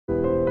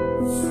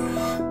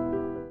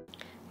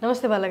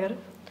నమస్తే బాలగారు.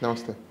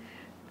 నమస్తే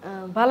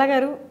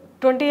బాలగారు.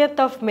 20th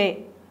of May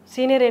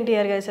senior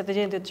NTR గారి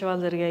శతజయంతి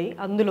ఉత్సవాలు జరిగాయి.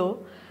 అందులో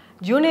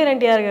జూనియర్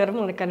ఎన్టీఆర్ గారు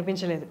మనకు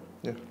కనిపించలేదు.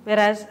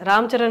 వెరాజ్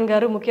రామ్ చరణ్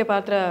గారు ముఖ్య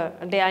పాత్ర,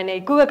 అంటే ఆయన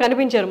ఎక్కువగా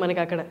కనిపించారు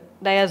మనకి అక్కడ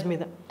డయాజ్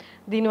మీద.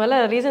 దీనివల్ల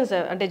రీజన్స్,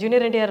 అంటే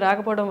జూనియర్ ఎన్టీఆర్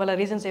రాకపోవడం వల్ల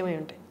రీజన్స్ ఏమై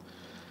ఉంటాయి?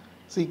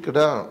 సో ఇక్కడ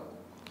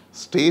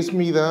స్టేజ్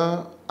మీద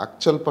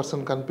యాక్చువల్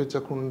పర్సన్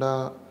కనిపించకుండా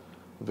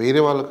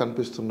వేరే వాళ్ళు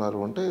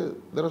కనిపిస్తున్నారు అంటే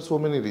there are so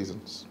many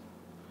reasons.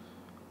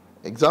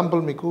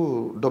 Example మీకు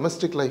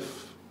డొమెస్టిక్ లైఫ్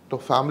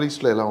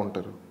ఫ్యామిలీస్లో ఎలా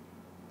ఉంటారు,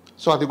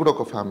 సో అది కూడా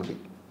ఒక ఫ్యామిలీ.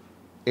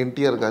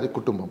 ఎన్టీఆర్ గారి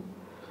కుటుంబం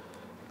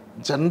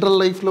జనరల్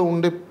లైఫ్లో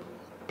ఉండే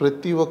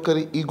ప్రతి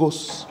ఒక్కరి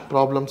ఈగోస్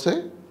ప్రాబ్లమ్సే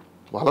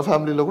వాళ్ళ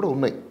ఫ్యామిలీలో కూడా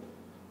ఉన్నాయి.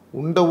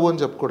 ఉండవు అని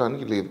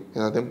చెప్పుకోవడానికి లేదు,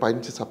 అదేం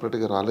పైనుంచి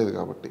సపరేట్గా రాలేదు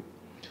కాబట్టి.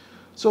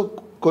 సో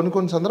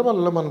కొన్ని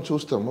సందర్భాలలో మనం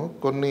చూస్తాము,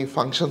 కొన్ని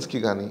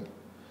ఫంక్షన్స్కి కానీ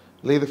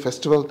లేదు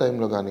ఫెస్టివల్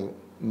టైంలో కానీ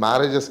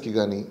మ్యారేజెస్కి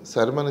కానీ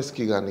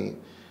సెరమనీస్కి కానీ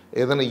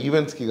ఏదైనా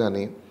ఈవెంట్స్కి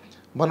కానీ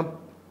మనం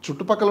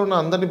చుట్టుపక్కల ఉన్న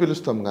అందరినీ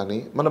పిలుస్తాం కానీ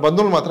మన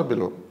బంధువులు మాత్రం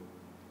పిలవం.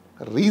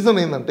 రీజన్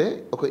ఏంటంటే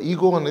ఒక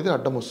ఈగో అనేది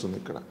అడ్డం వస్తుంది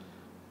ఇక్కడ.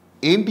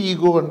 ఏంటి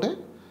ఈగో అంటే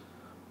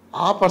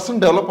ఆ పర్సన్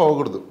డెవలప్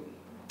అవ్వకూడదు.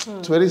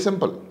 It's very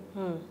simple.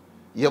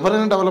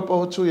 ఎవరైనా డెవలప్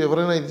అవ్వచ్చు,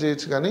 ఎవరైనా ఇది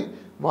చేయొచ్చు, కానీ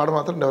వాడు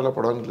మాత్రం డెవలప్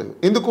అవ్వడానికి లేదు.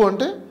 ఎందుకు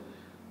అంటే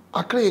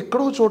అక్కడ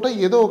ఎక్కడో చోట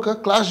ఏదో ఒక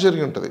క్లాష్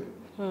జరిగి ఉంటుంది.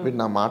 వీడు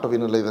నా మాట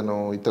వినలేదనో,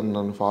 ఇతను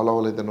నన్ను ఫాలో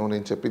అవ్వలేదనో,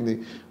 నేను చెప్పింది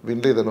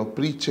వినలేదనో,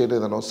 ప్రీచ్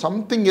చేయలేదనో,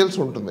 సంథింగ్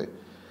ఎల్స్ ఉంటుంది.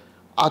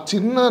 ఆ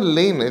చిన్న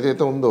లైన్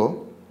ఏదైతే ఉందో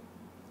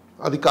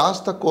అది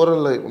కాస్త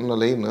కోరల్ ఉన్న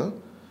లైన్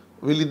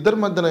వీళ్ళిద్దరి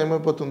మధ్యన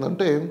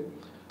ఏమైపోతుందంటే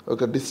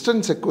ఒక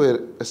డిస్టెన్స్ ఎక్కువ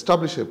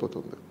ఎస్టాబ్లిష్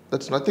అయిపోతుంది.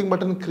 That's nothing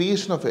but an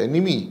creation of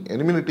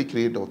ఎనిమినిటీ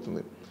create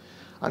అవుతుంది.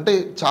 అంటే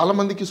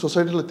చాలామందికి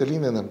సొసైటీలో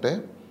తెలియదు ఏంటంటే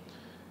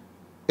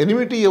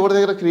ఎనిమిటీ ఎవరి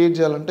దగ్గర క్రియేట్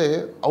చేయాలంటే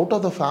అవుట్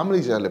ఆఫ్ ద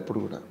ఫ్యామిలీ చేయాలి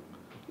ఎప్పుడు కూడా.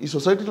 ఈ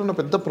సొసైటీలో ఉన్న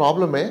పెద్ద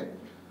ప్రాబ్లమే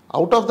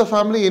out of the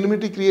family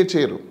enmity create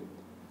చేయరు,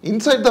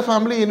 inside the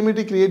family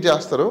enmity create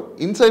చేస్తారు,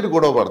 ఇన్సైడ్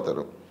గొడవ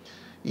పడతారు.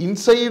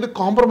 ఇన్సైడ్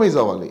కాంప్రమైజ్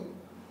అవ్వాలి,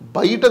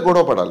 బయట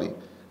గొడవ పడాలి.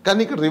 కానీ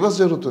ఇక్కడ రివర్స్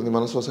జరుగుతుంది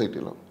మన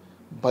సొసైటీలో.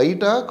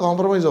 బయట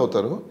కాంప్రమైజ్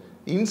అవుతారు,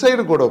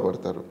 ఇన్సైడ్ గొడవ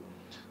పడతారు.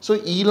 సో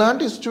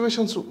ఇలాంటి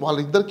సిచ్యువేషన్స్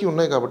వాళ్ళిద్దరికీ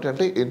ఉన్నాయి కాబట్టి,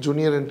 అంటే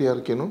జూనియర్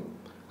ఎన్టీఆర్కిను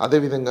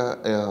అదేవిధంగా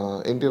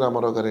ఎన్టీ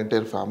రామారావు గారు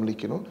ఎన్టీఆర్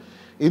ఫ్యామిలీకిను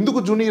ఎందుకు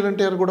జూనియర్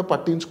ఎన్టీఆర్ కూడా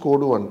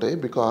పట్టించుకోడు అంటే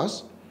బికాస్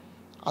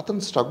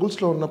అతను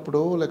స్ట్రగుల్స్లో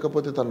ఉన్నప్పుడు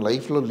లేకపోతే తన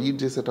లైఫ్లో లీడ్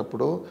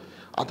చేసేటప్పుడు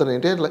అతను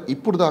ఎన్టీఆర్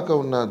ఇప్పుడు దాకా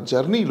ఉన్న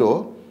జర్నీలో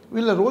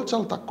వీళ్ళ రోల్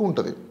చాలా తక్కువ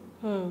ఉంటుంది.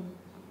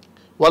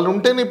 వాళ్ళు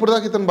ఉంటేనే ఇప్పుడు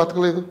దాకా ఇతను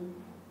బతకలేదు.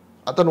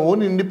 అతను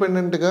ఓన్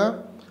ఇండిపెండెంట్గా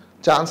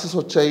ఛాన్సెస్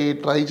వచ్చాయి,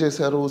 ట్రై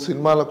చేశారు,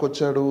 సినిమాలకు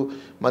వచ్చాడు,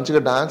 మంచిగా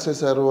డాన్స్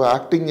చేశారు,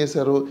 యాక్టింగ్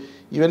చేశారు,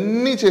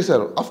 ఇవన్నీ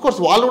చేశారు. అఫ్కోర్స్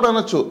వాళ్ళు కూడా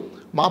అనొచ్చు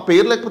మా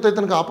పేరు లేకపోతే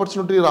ఇతనికి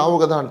ఆపర్చునిటీ రావు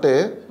కదా అంటే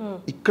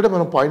ఇక్కడ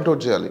మనం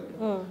పాయింట్అవుట్ చేయాలి.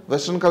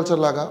 వెస్ట్రన్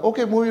కల్చర్ లాగా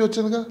ఓకే మూవీ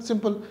వచ్చిందిగా,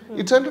 simple,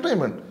 it's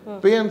entertainment,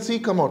 pay and see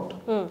కమ్అట్.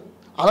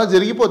 అలా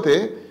జరిగిపోతే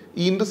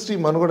ఈ ఇండస్ట్రీ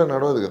మనుగడ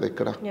నడవదు కదా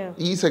ఇక్కడ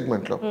ఈ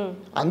సెగ్మెంట్లో.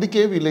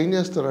 అందుకే వీళ్ళు ఏం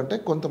చేస్తారంటే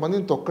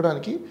కొంతమందిని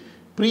తొక్కడానికి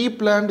ప్రీ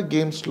ప్లాన్డ్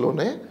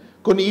గేమ్స్లోనే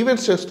కొన్ని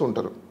ఈవెంట్స్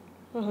చేస్తుంటారు.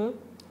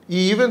 ఈ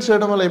ఈవెంట్స్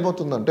చేయడం వల్ల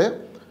ఏమవుతుందంటే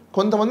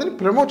కొంతమందిని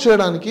ప్రమోట్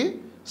చేయడానికి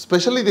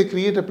specially they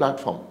create a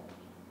platform.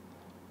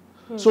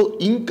 So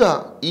ఇంకా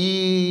ఈ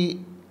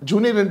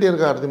జూనియర్ ఎన్టీఆర్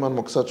గారిది మనం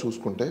ఒకసారి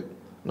చూసుకుంటే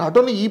నాట్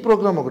ఓన్లీ ఈ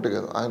ప్రోగ్రామ్ ఒకటి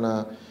కదా, ఆయన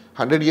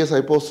 100 years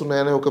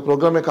అయిపోతున్నాయనే ఒక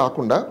ప్రోగ్రామే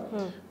కాకుండా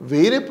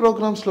వేరే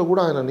ప్రోగ్రామ్స్లో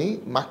కూడా ఆయనని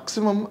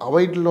మ్యాక్సిమం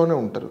అవాయిడ్లోనే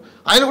ఉంటారు.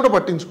 ఆయన కూడా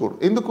పట్టించుకోడు.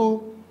 ఎందుకు?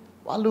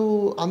 వాళ్ళు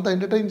అంత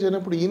ఎంటర్టైన్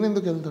చేయనప్పుడు ఈయన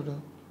ఎందుకు వెళ్తాడు?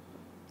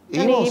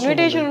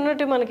 ఇన్విటేషన్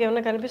ఉన్నట్టు మనకి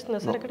ఏమైనా కనిపిస్తుందా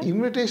సార్ అక్కడ?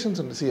 ఇన్విటేషన్స్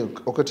అంటే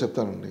ఒకటి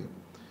చెప్తానండి,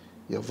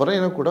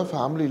 ఎవరైనా కూడా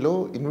ఫ్యామిలీలో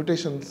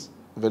ఇన్విటేషన్స్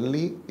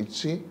వెళ్ళి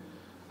ఇచ్చి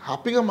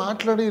హ్యాపీగా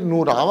మాట్లాడి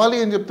నువ్వు రావాలి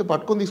అని చెప్తే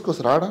పట్టుకొని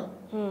తీసుకొస్తే రాడా?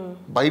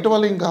 బయట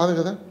వాళ్ళు ఏం కాదు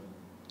కదా,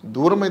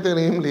 దూరం అయితే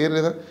ఏం లేరు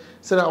కదా.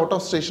 సరే అవుట్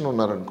ఆఫ్ స్టేషన్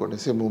ఉన్నారనుకోండి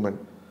సేమ్ మూమెంట్,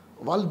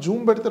 వాళ్ళు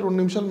జూమ్ పెడితే 2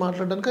 నిమిషాలు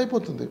మాట్లాడడానికి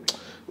అయిపోతుంది.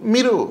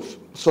 మీరు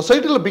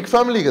సొసైటీలో బిగ్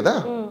ఫ్యామిలీ కదా,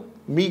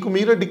 మీకు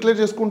మీరే డిక్లేర్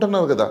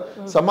చేసుకుంటున్నారు కదా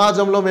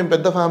సమాజంలో మేము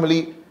పెద్ద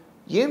ఫ్యామిలీ.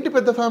 ఏంటి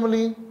పెద్ద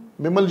ఫ్యామిలీ?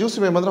 మిమ్మల్ని చూసి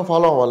మేమందరం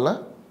ఫాలో అవ్వాలా?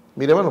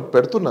 మీరేమైనా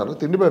పెడుతున్నారు,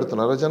 తిండి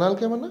పెడుతున్నారా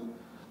జనాలకి ఏమన్నా?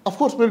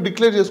 అఫ్కోర్స్ మీరు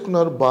డిక్లేర్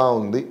చేసుకున్నారు,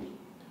 బాగుంది.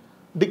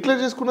 డిక్లేర్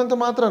చేసుకున్నంత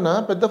మాత్రాన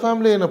పెద్ద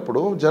ఫ్యామిలీ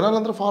అయినప్పుడు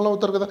జనాలందరూ ఫాలో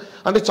అవుతారు కదా.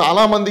 అంటే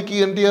చాలామందికి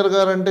ఎన్టీఆర్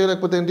గారు అంటే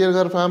లేకపోతే ఎన్టీఆర్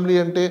గారు ఫ్యామిలీ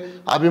అంటే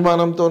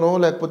అభిమానంతోనో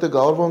లేకపోతే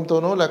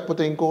గౌరవంతోనో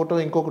లేకపోతే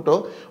ఇంకొకటో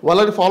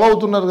వాళ్ళని ఫాలో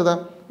అవుతున్నారు కదా.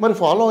 మరి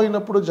ఫాలో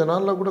అయినప్పుడు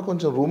జనాల్లో కూడా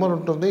కొంచెం రూమర్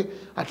ఉంటుంది,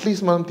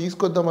 అట్లీస్ట్ మనం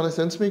తీసుకొద్దాం అనే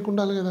సెన్స్ మీకు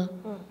ఉండాలి కదా.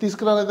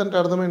 తీసుకురాలేదంటే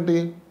అర్థం ఏంటి?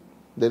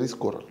 There is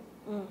coral.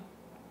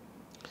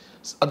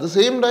 At the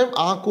same time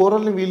ఆ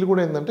కోరల్ని వీళ్ళు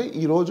కూడా ఏంటంటే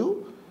ఈరోజు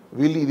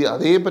వీళ్ళు ఇది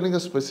అదే పనిగా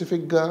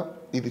స్పెసిఫిక్గా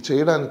ఇది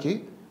చేయడానికి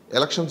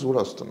ఎలక్షన్స్ కూడా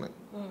వస్తున్నాయి.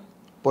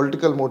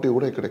 పొలిటికల్ మోటివ్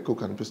కూడా ఇక్కడ ఎక్కువ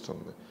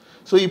కనిపిస్తుంది.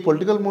 సో ఈ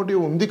పొలిటికల్ మోటివ్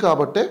ఉంది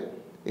కాబట్టే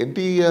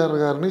ఎన్టీఆర్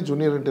గారిని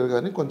జూనియర్ ఎన్టీఆర్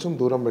గారిని కొంచెం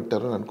దూరం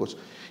పెట్టారు అని అనుకోవచ్చు.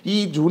 ఈ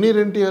జూనియర్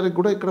ఎన్టీఆర్కి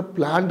కూడా ఇక్కడ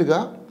ప్లాన్డ్గా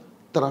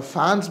తన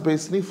ఫ్యాన్స్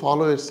బేస్ని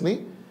ఫాలోవర్స్ని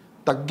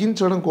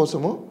తగ్గించడం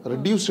కోసము,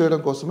 రెడ్యూస్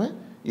చేయడం కోసమే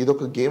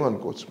ఇదొక గేమ్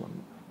అనుకోవచ్చు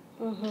మనం.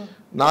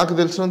 నాకు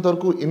తెలిసినంత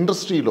వరకు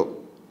ఇండస్ట్రీలో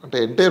అంటే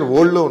ఎంటైర్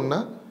వరల్డ్లో ఉన్న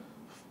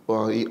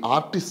ఈ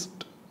ఆర్టిస్ట్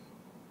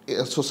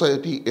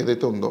సొసైటీ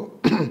ఏదైతే ఉందో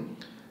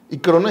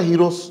ఇక్కడ ఉన్న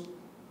హీరోస్,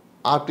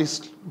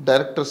 ఆర్టిస్ట్,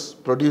 డైరెక్టర్స్,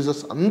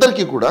 ప్రొడ్యూసర్స్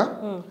అందరికీ కూడా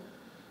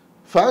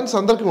ఫ్యాన్స్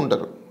అందరికీ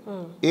ఉంటారు.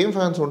 ఏం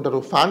ఫ్యాన్స్ ఉంటారు?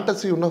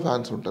 ఫ్యాంటసీ ఉన్న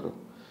ఫ్యాన్స్ ఉంటారు.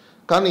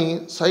 కానీ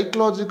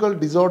సైకలాజికల్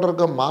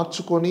డిజార్డర్గా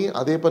మార్చుకొని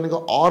అదే పనిగా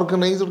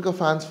ఆర్గనైజ్డ్గా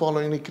ఫ్యాన్స్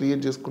ఫాలోయింగ్ని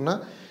క్రియేట్ చేసుకున్న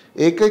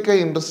ఏకైక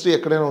ఇండస్ట్రీ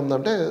ఎక్కడైనా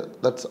ఉందంటే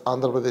దట్స్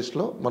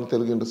ఆంధ్రప్రదేశ్లో, మన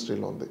తెలుగు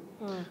ఇండస్ట్రీలో ఉంది.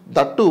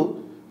 దట్టు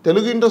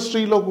తెలుగు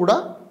ఇండస్ట్రీలో కూడా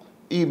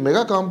ఈ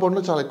మెగా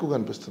కాంపౌండ్లో చాలా ఎక్కువ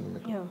కనిపిస్తుంది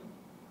మీకు.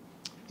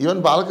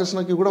 ఈవెన్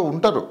బాలకృష్ణకి కూడా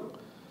ఉంటారు,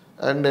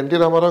 అండ్ ఎన్టీ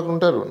రామారావుకి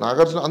ఉంటారు,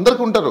 నాగార్జున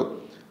అందరికీ ఉంటారు.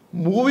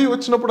 మూవీ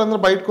వచ్చినప్పుడు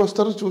అందరూ బయటకు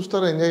వస్తారు,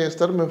 చూస్తారు, ఎంజాయ్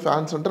చేస్తారు, మేము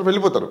ఫ్యాన్స్ అంటారు,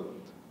 వెళ్ళిపోతారు.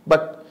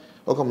 బట్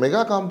ఒక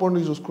మెగా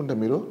కాంపౌండ్ని చూసుకుంటే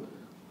మీరు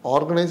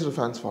ఆర్గనైజ్డ్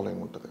ఫ్యాన్స్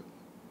ఫాలోయింగ్ ఉంటుంది.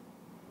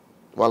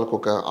 వాళ్ళకు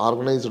ఒక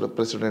ఆర్గనైజ్డ్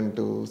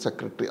ప్రెసిడెంట్,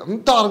 సెక్రటరీ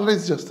అంతా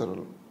ఆర్గనైజ్ చేస్తారు.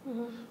 వాళ్ళు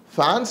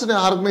ఫ్యాన్స్ని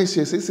ఆర్గనైజ్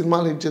చేసి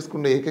సినిమాలు హిట్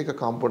చేసుకునే ఏకైక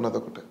కాంపౌండ్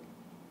అదొకటే.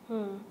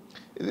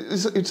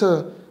 ఇట్స్ అ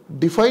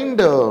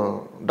డిఫైన్డ్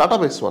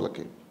డేటాబేస్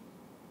వాళ్ళకి.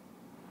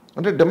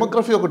 అంటే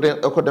డెమోగ్రఫీ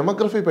ఒక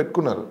డెమోగ్రఫీ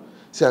పెట్టుకున్నారు.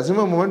 అజ్యూమ్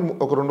మూమెంట్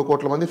ఒక 2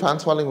 కోట్ల మంది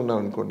ఫ్యాన్స్ ఫాలోయింగ్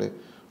ఉన్నారు అనుకోండి,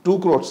 2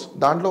 crores,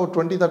 దాంట్లో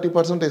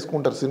 20-30%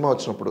 వేసుకుంటారు సినిమా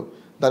వచ్చినప్పుడు.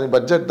 దాని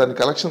బడ్జెట్, దాని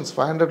కలెక్షన్స్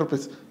 500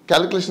 రూపీస్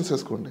క్యాలిక్యులేషన్స్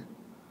వేసుకోండి.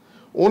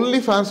 ఓన్లీ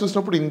ఫ్యాన్స్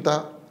చూసినప్పుడు ఇంత,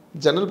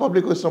 జనరల్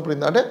పబ్లిక్ వచ్చినప్పుడు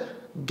ఇంత, అంటే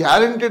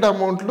గ్యారెంటెడ్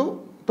అమౌంట్లు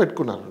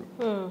పెట్టుకున్నారు.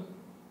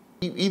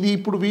 ఇది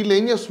ఇప్పుడు వీళ్ళు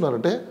ఏం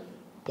చేస్తున్నారంటే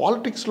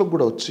పాలిటిక్స్లో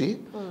కూడా వచ్చి,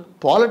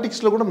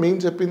 పాలిటిక్స్లో కూడా మేము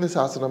చెప్పింది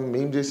శాసనం,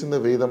 మేము చేసింది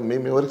వేదం,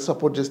 మేము ఎవరికి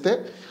సపోర్ట్ చేస్తే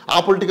ఆ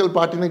పొలిటికల్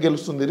పార్టీనే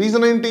గెలుస్తుంది.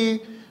 రీజన్ ఏంటి?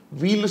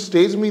 వీళ్ళు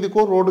స్టేజ్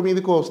మీదకో రోడ్డు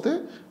మీదకో వస్తే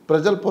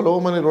ప్రజలు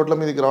పొలవమని రోడ్ల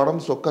మీదకి రావడం,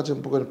 చొక్కా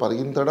చెంపుకొని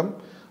పరిగించడం,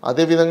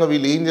 అదేవిధంగా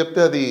వీళ్ళు ఏం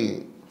చెప్తే అది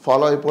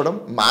ఫాలో అయిపోవడం.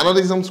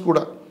 మేనరిజమ్స్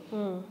కూడా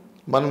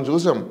మనం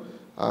చూసాం.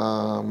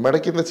 మెడ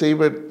కింద చేయి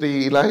పెట్టి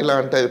ఇలా ఇలా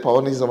అంటే అది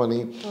పవనిజం అని,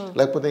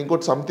 లేకపోతే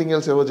ఇంకోటి సంథింగ్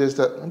ఎల్స్ ఏవో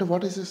చేస్తే అంటే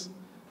వాట్ ఈస్ దిస్?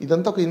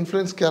 ఇదంతా ఒక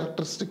ఇన్ఫ్లుయెన్స్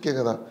క్యారెక్టరిస్టిక్కే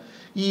కదా.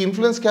 ఈ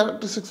ఇన్ఫ్లుయెన్స్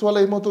క్యారెక్టరిస్టిక్స్ వల్ల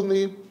ఏమవుతుంది?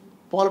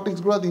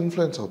 పాలిటిక్స్ కూడా అది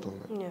ఇన్ఫ్లుయెన్స్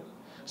అవుతుంది.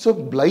 సో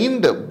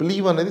బ్లైండ్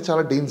బిలీవ్ అనేది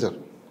చాలా డేంజర్.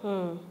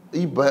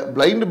 ఈ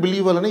బ్లైండ్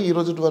బిలీవ్ వల్లనే ఈ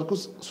రోజు వరకు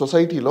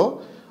సొసైటీలో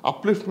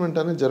అప్లిఫ్ట్మెంట్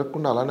అనేది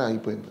జరగకుండా అలానే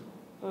అయిపోయింది.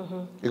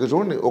 ఇక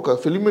చూడండి, ఒక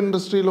ఫిల్మ్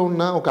ఇండస్ట్రీలో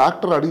ఉన్న ఒక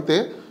యాక్టర్ అడిగితే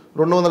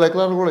 200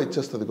 ఎకరాలు కూడా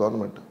ఇచ్చేస్తుంది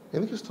గవర్నమెంట్.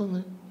 ఎందుకు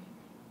ఇస్తుంది?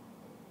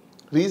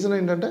 రీజన్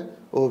ఏంటంటే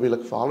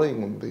వీళ్ళకి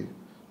ఫాలోయింగ్ ఉంది.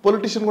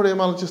 పొలిటీషియన్ కూడా ఏం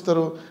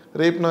ఆలోచిస్తారు?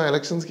 రేపు నా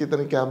ఎలక్షన్స్కి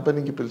ఇతని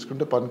క్యాంపెయినింగ్కి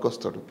పిలుచుకుంటే పనికి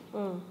వస్తాడు,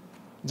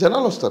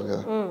 జనాలు వస్తారు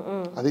కదా.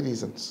 అది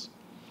రీజన్స్.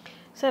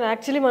 సార్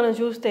యాక్చువల్లీ మనం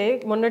చూస్తే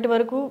మొన్నటి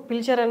వరకు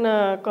పిలిచారన్న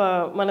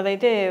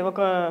మనదైతే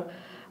ఒక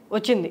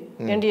వచ్చింది,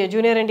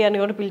 జూనియర్ ఎన్టీఆర్ని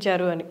కూడా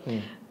పిలిచారు అని.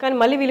 కానీ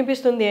మళ్ళీ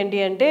వినిపిస్తుంది ఏంటి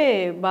అంటే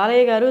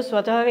బాలయ్య గారు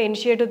స్వతహాగా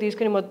ఇనిషియేటివ్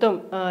తీసుకుని మొత్తం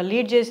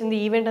లీడ్ చేసింది,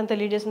 ఈవెంట్ అంతా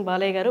లీడ్ చేసింది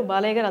బాలయ్య గారు.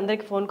 బాలయ్య గారు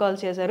అందరికీ ఫోన్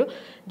కాల్స్ చేశారు,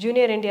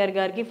 జూనియర్ ఎన్టీఆర్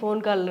గారికి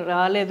ఫోన్ కాల్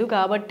రాలేదు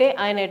కాబట్టే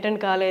ఆయన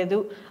అటెండ్ కాలేదు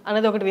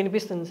అన్నది ఒకటి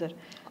వినిపిస్తుంది సార్.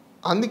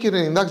 అందుకే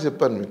నేను ఇందాక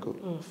చెప్పాను మీకు,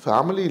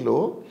 ఫ్యామిలీలో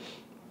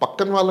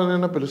పక్కన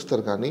వాళ్ళనైనా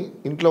పిలుస్తారు కానీ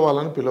ఇంట్లో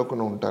వాళ్ళని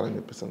పిలవకుండా ఉంటారని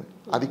చెప్పేసి.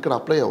 అది ఇక్కడ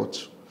అప్లై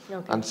అవ్వచ్చు.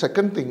 అండ్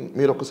సెకండ్ థింగ్,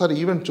 మీరు ఒకసారి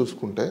ఈవెంట్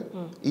చూసుకుంటే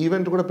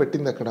ఈవెంట్ కూడా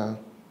పెట్టింది ఎక్కడ?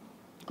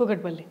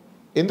 కుకట్పల్లి.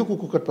 ఎందుకు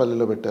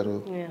కుకట్పల్లిలో పెట్టారు?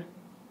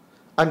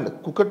 అండ్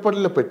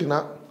కుకట్పల్లిలో పెట్టినా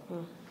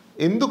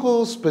ఎందుకు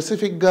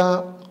స్పెసిఫిక్గా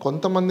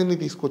కొంతమందిని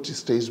తీసుకొచ్చి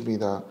స్టేజ్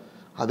మీద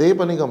అదే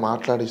పనిగా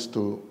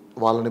మాట్లాడిస్తూ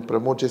వాళ్ళని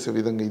ప్రమోట్ చేసే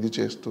విధంగా ఇది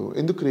చేస్తూ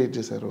ఎందుకు క్రియేట్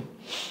చేశారు?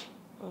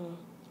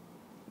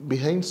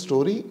 బిహైండ్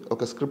స్టోరీ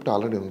ఒక స్క్రిప్ట్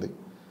ఆల్రెడీ ఉంది.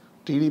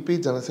 టీడీపీ,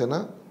 జనసేన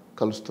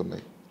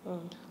కలుస్తున్నాయి.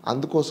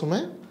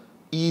 అందుకోసమే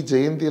ఈ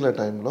జయంతిల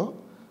టైంలో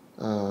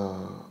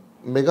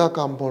మెగా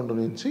కాంపౌండ్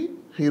నుంచి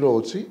హీరో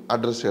వచ్చి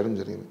అడ్రస్ చేయడం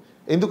జరిగింది.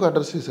 ఎందుకు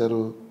అడ్రస్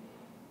చేశారు?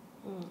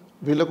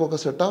 వీళ్ళకు ఒక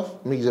సెట్ ఆఫ్,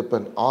 మీకు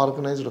చెప్పాను,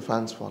 ఆర్గనైజ్డ్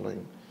ఫ్యాన్స్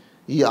ఫాలోయింగ్.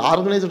 ఈ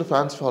ఆర్గనైజ్డ్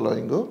ఫ్యాన్స్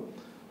ఫాలోయింగ్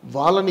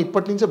వాళ్ళని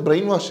ఇప్పటి నుంచే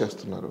బ్రెయిన్ వాష్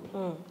చేస్తున్నారు.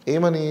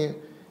 ఏమని?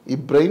 ఈ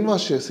బ్రెయిన్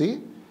వాష్ చేసి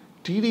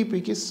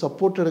టీడీపీకి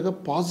సపోర్టెడ్గా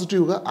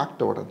పాజిటివ్గా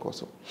యాక్ట్ అవ్వడం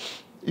కోసం.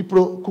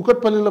 ఇప్పుడు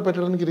కుకట్పల్లిలో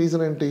పెట్టడానికి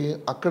రీజన్ ఏంటి?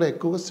 అక్కడ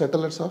ఎక్కువగా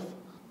సెటిలర్స్ ఆఫ్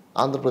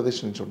ఆంధ్రప్రదేశ్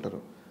నుంచి ఉంటారు.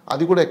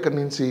 అది కూడా ఎక్కడి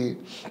నుంచి?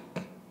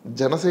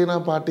 జనసేన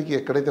పార్టీకి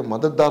ఎక్కడైతే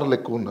మద్దతుదారులు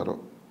ఎక్కువ ఉన్నారో,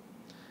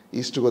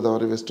 east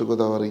Godavari, west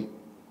Godavari,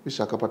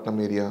 Visakhapatnam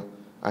area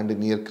and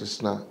near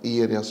Krishna, ఈ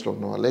ఏరియాస్లో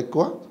ఉన్న వాళ్ళు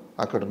ఎక్కువ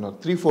అక్కడ ఉన్నారు.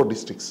 3-4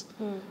 districts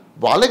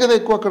వాళ్ళే కదా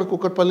ఎక్కువ అక్కడ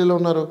కుకట్పల్లిలో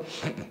ఉన్నారు.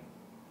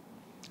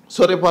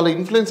 సో రేపు వాళ్ళ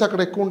ఇన్ఫ్లుయెన్స్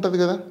అక్కడ ఎక్కువ ఉంటుంది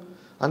కదా.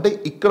 అంటే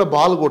ఇక్కడ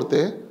బాల్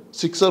కొడితే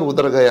సిక్సర్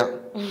ఉదరగయ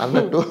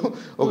అన్నట్టు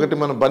ఒకటి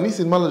మనం బన్నీ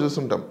సినిమాలో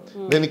చూస్తుంటాం.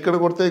 నేను ఇక్కడ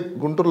కొడితే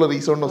గుంటూరులో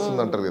రీసౌండ్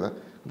వస్తుంది అంటారు కదా.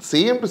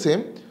 సేమ్ టు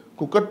సేమ్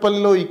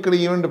కుకట్పల్లిలో ఇక్కడ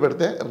ఈవెంట్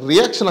పెడితే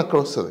రియాక్షన్ అక్కడ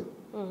వస్తుంది.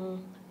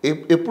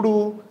 ఎప్పుడు?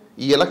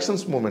 ఈ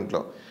ఎలక్షన్స్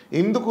మూమెంట్లో.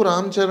 ఎందుకు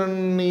రామ్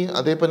చరణ్ని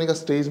అదే పనిగా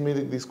స్టేజ్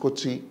మీదకి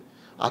తీసుకొచ్చి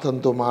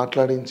అతనితో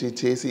మాట్లాడించి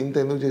చేసి ఇంత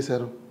ఎందుకు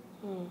చేశారు?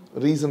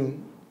 రీజన్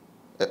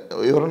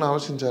ఎవరైనా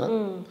ఆలోచించారా?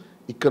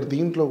 ఇక్కడ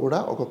దీంట్లో కూడా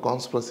ఒక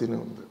కాన్స్పిరసీనే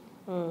ఉంది.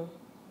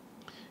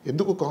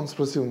 ఎందుకు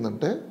కాన్స్పిరసీ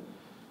ఉందంటే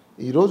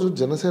ఈరోజు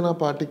జనసేన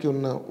పార్టీకి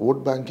ఉన్న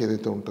ఓట్ బ్యాంక్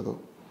ఏదైతే ఉంటుందో,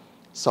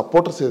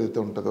 సపోర్టర్స్ ఏదైతే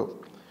ఉంటుందో,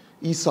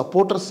 ఈ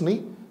సపోర్టర్స్ని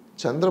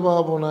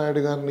చంద్రబాబు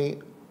నాయుడు గారిని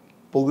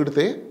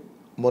పొగిడితే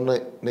మొన్న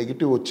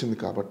నెగిటివ్ వచ్చింది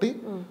కాబట్టి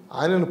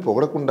ఆయనను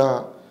పొగడకుండా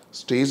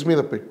స్టేజ్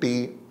మీద పెట్టి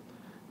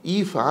ఈ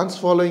ఫ్యాన్స్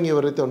ఫాలోయింగ్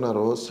ఎవరైతే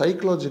ఉన్నారో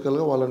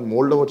సైకలాజికల్గా వాళ్ళని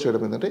మోల్డ్ ఓవర్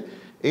చేయడం ఏంటంటే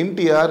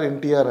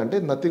ఎన్టీఆర్ అంటే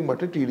నథింగ్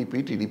బట్ టీడీపీ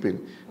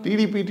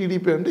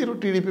అంటే ఈరోజు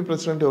టీడీపీ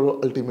ప్రెసిడెంట్ ఎవరు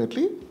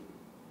అల్టిమేట్లీ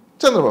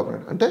చంద్రబాబు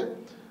నాయుడు. అంటే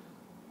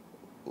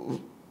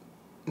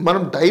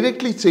మనం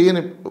డైరెక్ట్లీ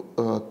చేయని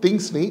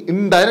థింగ్స్ని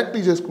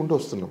ఇండైరెక్ట్లీ చేసుకుంటూ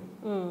వస్తున్నాం.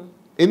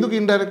 ఎందుకు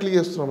ఇండైరెక్ట్లీ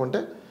చేస్తున్నాం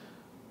అంటే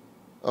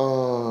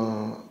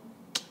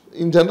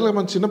ఇన్ జనరల్గా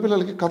మనం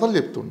చిన్నపిల్లలకి కథలు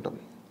చెప్తూ ఉంటాం.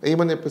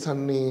 ఏమని చెప్పేసి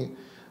అన్ని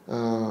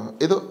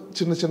ఏదో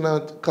చిన్న చిన్న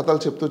కథలు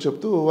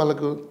చెప్తూ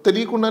వాళ్ళకు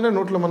తెలియకుండానే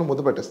నోట్లో మనం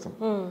ముద్ద పెట్టేస్తాం.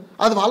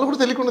 అది వాళ్ళు కూడా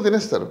తెలియకుండా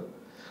తినేస్తారు.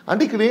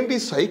 అంటే ఇక్కడ ఏంటి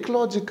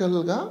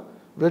సైకలాజికల్గా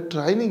we're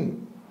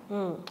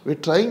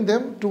trying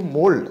them to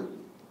mold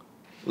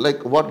like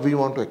what we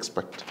want to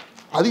expect.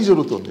 అది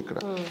జరుగుతుంది ఇక్కడ.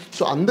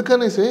 సో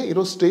అందుకనేసే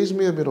ఈరోజు స్టేజ్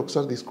మీద మీరు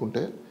ఒకసారి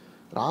తీసుకుంటే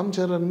రామ్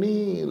చరణ్ని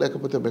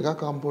లేకపోతే మెగా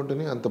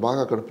కాంపౌండ్ని అంత బాగా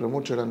అక్కడ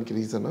ప్రమోట్ చేయడానికి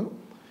రీజన్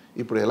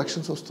ఇప్పుడు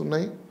ఎలక్షన్స్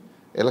వస్తున్నాయి.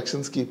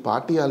 ఎలక్షన్స్కి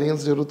పార్టీ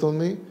అలయన్స్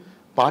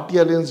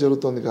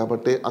జరుగుతుంది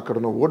కాబట్టి అక్కడ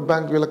ఉన్న ఓట్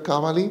బ్యాంక్ వీళ్ళకి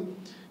కావాలి.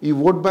 ఈ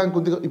ఓట్ బ్యాంక్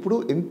ఉంది. ఇప్పుడు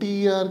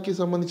ఎన్టీఆర్కి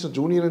సంబంధించిన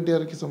జూనియర్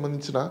ఎన్టీఆర్కి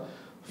సంబంధించిన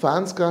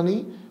ఫ్యాన్స్ కానీ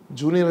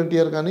జూనియర్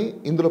ఎన్టీఆర్ కానీ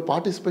ఇందులో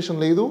పార్టిసిపేషన్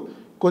లేదు.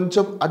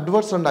 కొంచెం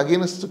అడ్వర్స్ అండ్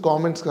అగెయినెస్ట్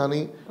కామెంట్స్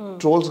కానీ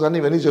ట్రోల్స్ కానీ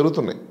ఇవన్నీ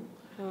జరుగుతున్నాయి.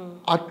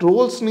 ఆ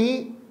ట్రోల్స్ని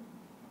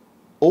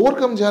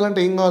ఓవర్కమ్ చేయాలంటే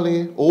ఏం కావాలి?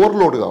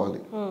 ఓవర్లోడ్ కావాలి.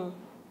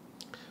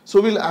 సో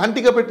వీళ్ళు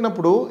యాంటీగా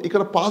పెట్టినప్పుడు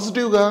ఇక్కడ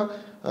పాజిటివ్గా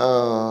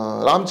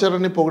రామ్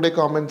చరణ్ని పొగిడే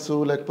కామెంట్స్,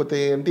 లేకపోతే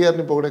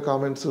ఎన్టీఆర్ని పొగిడే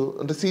కామెంట్స్,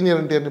 అంటే సీనియర్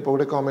ఎన్టీఆర్ని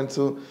పొగిడే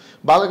కామెంట్స్,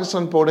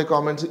 బాలకృష్ణని పొగిడే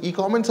కామెంట్స్, ఈ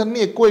కామెంట్స్ అన్నీ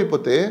ఎక్కువ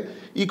అయిపోతే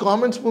ఈ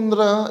కామెంట్స్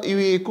ముందర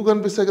ఇవి ఎక్కువ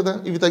కనిపిస్తాయి కదా,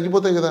 ఇవి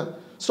తగ్గిపోతాయి కదా.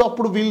 సో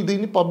అప్పుడు వీళ్ళు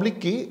దీన్ని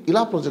పబ్లిక్కి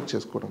ఇలా ప్రొజెక్ట్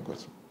చేసుకోవడం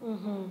కోసం.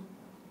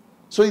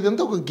 సో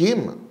ఇదంతా ఒక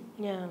గేమ్.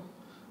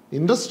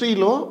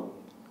 ఇండస్ట్రీలో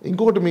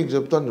ఇంకొకటి మీకు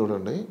చెప్తాను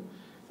చూడండి.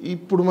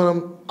 ఇప్పుడు మనం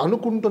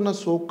అనుకుంటున్న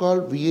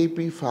సోకాల్డ్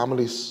విఐపి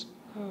ఫ్యామిలీస్,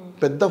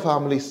 పెద్ద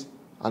ఫ్యామిలీస్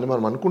అని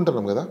మనం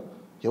అనుకుంటున్నాం కదా.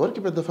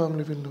 ఎవరికి పెద్ద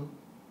ఫ్యామిలీ? వీళ్ళు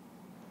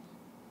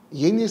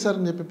ఏం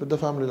చేశారని చెప్పి పెద్ద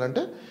ఫ్యామిలీలు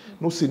అంటే,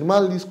 నువ్వు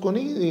సినిమాలు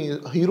తీసుకొని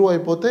హీరో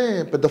అయిపోతే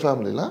పెద్ద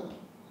ఫ్యామిలీలా?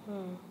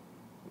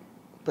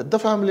 పెద్ద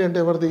ఫ్యామిలీ అంటే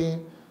ఎవరిది?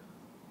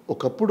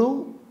 ఒకప్పుడు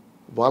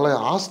వాళ్ళ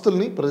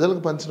ఆస్తుల్ని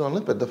ప్రజలకు పంచిన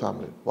వాళ్ళని పెద్ద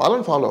ఫ్యామిలీ.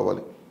 వాళ్ళని ఫాలో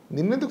అవ్వాలి.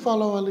 నిన్నెందుకు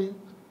ఫాలో అవ్వాలి?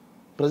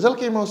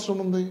 ప్రజలకి ఏం అవసరం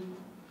ఉంది?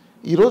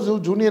 ఈరోజు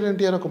జూనియర్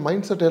ఎన్టీఆర్ ఒక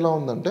మైండ్ సెట్ ఎలా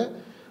ఉందంటే,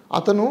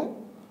 అతను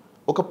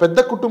ఒక పెద్ద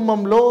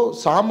కుటుంబంలో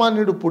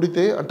సామాన్యుడు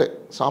పుడితే, అంటే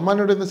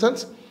సామాన్యుడు ఇన్ ద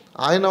సెన్స్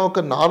ఆయన ఒక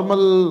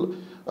నార్మల్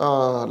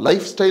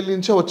లైఫ్ స్టైల్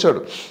నుంచే వచ్చాడు.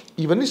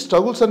 ఇవన్నీ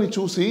స్ట్రగుల్స్ అని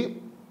చూసి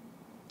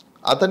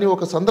అతని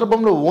ఒక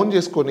సందర్భంలో ఓన్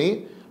చేసుకొని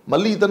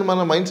మళ్ళీ ఇతను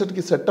మన మైండ్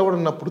సెట్కి సెట్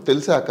అవ్వడన్నప్పుడు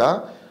తెలిసాక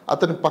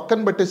అతని పక్కన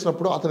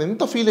పెట్టేసినప్పుడు అతను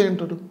ఎంత ఫీల్ అయి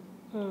ఉంటాడు,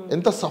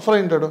 ఎంత సఫర్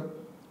అయి ఉంటాడు.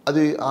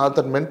 అది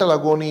అతని మెంటల్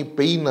అగోని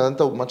పెయిన్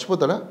అంతా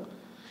మర్చిపోతాడా?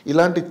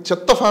 ఇలాంటి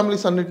చెత్త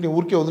ఫ్యామిలీస్ అన్నింటినీ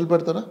ఊరికే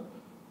వదిలిపెడతారా?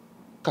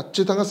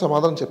 ఖచ్చితంగా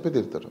సమాధానం చెప్పే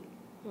తీరుతారు.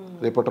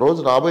 రేపటి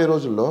రోజు రాబోయే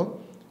రోజుల్లో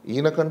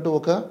ఈయనకంటూ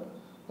ఒక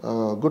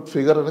గుడ్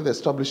ఫిగర్ అనేది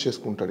ఎస్టాబ్లిష్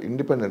చేసుకుంటాడు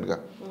ఇండిపెండెంట్గా.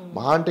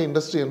 మహా అంటే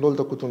ఇండస్ట్రీ ఎన్ని రోజులు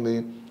తగ్గుతుంది?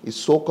 ఈ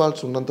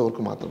సోకాల్స్ ఉన్నంత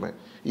వరకు మాత్రమే.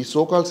 ఈ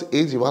సోకాల్స్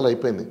ఏజ్ ఇవాళ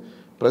అయిపోయింది.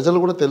 ప్రజలు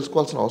కూడా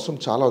తెలుసుకోవాల్సిన అవసరం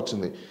చాలా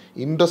వచ్చింది.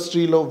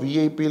 ఇండస్ట్రీలో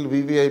విఐపీలు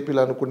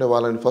వివిఐపీలు అనుకునే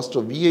వాళ్ళని ఫస్ట్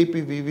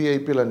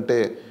వివిఐపీలు అంటే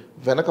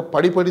వెనక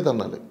పడి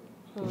తన్నాలి.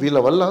 వీళ్ళ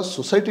వల్ల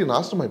సొసైటీ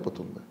నాశనం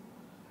అయిపోతుంది.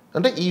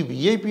 అంటే ఈ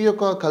విఐపీ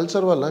యొక్క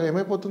కల్చర్ వల్ల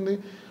ఏమైపోతుంది?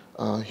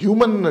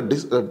 హ్యూమన్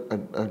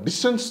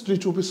డిస్టెన్స్ని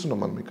చూపిస్తున్నాం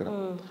మనం ఇక్కడ.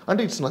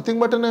 అంటే ఇట్స్ నథింగ్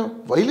బట్ అనే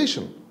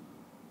వైలేషన్.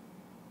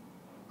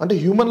 అంటే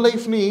హ్యూమన్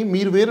లైఫ్ని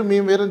మీరు వేరు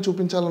మేము వేరని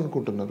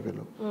చూపించాలనుకుంటున్నారు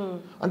వీళ్ళు.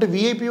 అంటే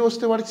విఐపీ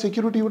వస్తే వాడికి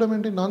సెక్యూరిటీ ఇవ్వడం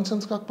ఏంటి? నాన్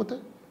సెన్స్ కాకపోతే?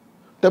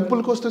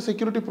 టెంపుల్కి వస్తే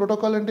సెక్యూరిటీ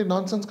ప్రోటోకాల్ ఏంటి?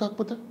 నాన్ సెన్స్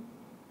కాకపోతే?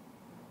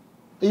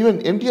 ఈవెన్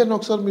ఎన్టీఆర్ని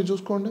ఒకసారి మీరు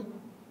చూసుకోండి,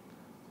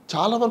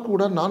 చాలా వరకు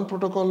కూడా నాన్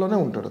ప్రోటోకాల్లోనే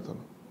ఉంటాడు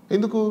అతను.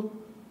 ఎందుకు?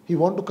 He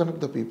want to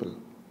connect the people.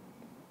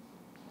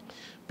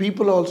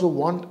 People also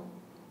want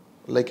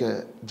like a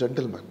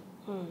gentlemen.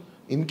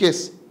 In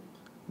case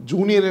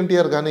junior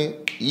NTR కానీ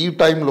ఈ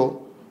టైంలో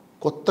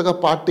కొత్తగా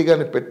పార్టీ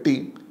కానీ పెట్టి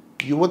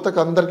యువతకు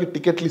అందరికీ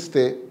టికెట్లు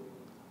ఇస్తే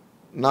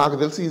నాకు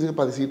తెలిసి ఈజీగా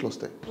 10 సీట్లు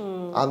వస్తాయి.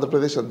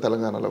 ఆంధ్రప్రదేశ్ అండ్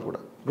తెలంగాణలో కూడా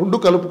రెండు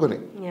కలుపుకొని.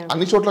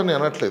 అన్ని చోట్ల నేను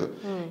అనట్లేదు.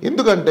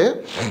 ఎందుకంటే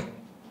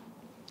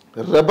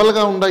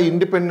రెబల్గా ఉన్న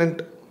ఇండిపెండెంట్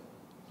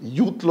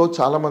యూత్లో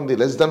చాలామంది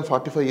లెస్ దాన్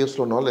 45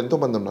 ఇయర్స్లో ఉన్న వాళ్ళు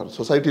ఎంతోమంది ఉన్నారు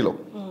సొసైటీలో,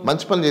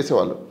 మంచి పని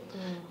చేసేవాళ్ళు.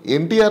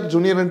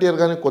 జూనియర్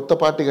ఎన్టీఆర్ కానీ కొత్త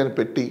పార్టీ కానీ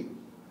పెట్టి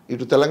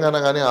ఇటు తెలంగాణ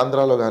కానీ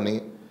ఆంధ్రాలో కానీ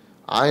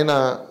ఆయన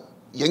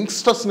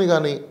యంగ్స్టర్స్ని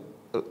కానీ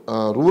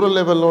రూరల్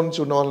లెవెల్లో నుంచి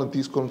ఉన్న వాళ్ళని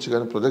తీసుకొని వచ్చి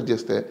కానీ ప్రొజెక్ట్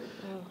చేస్తే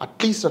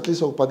అట్లీస్ట్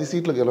ఒక 10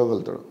 సీట్లు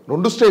గెలవగలుగుతాడు.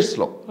 2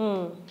 స్టేట్స్లో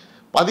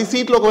 10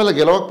 సీట్లు ఒకవేళ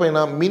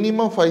గెలవకపోయినా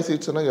మినిమం 5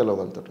 సీట్స్ అయినా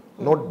గెలవగలుగుతాడు.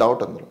 నో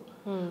డౌట్ అందులో.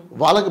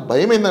 వాళ్ళకి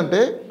భయం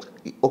ఏంటంటే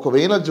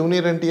ఒకవేళ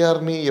జూనియర్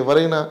ఎన్టీఆర్ని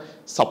ఎవరైనా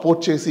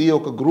సపోర్ట్ చేసి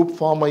ఒక గ్రూప్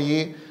ఫామ్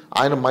అయ్యి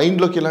ఆయన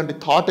మైండ్లోకి ఇలాంటి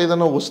థాట్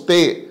ఏదైనా వస్తే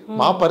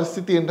మా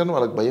పరిస్థితి ఏంటని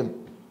వాళ్ళకి భయం.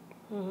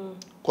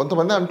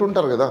 కొంతమంది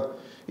అంటుంటారు కదా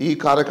ఈ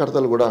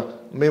కార్యకర్తలు కూడా,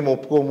 మేము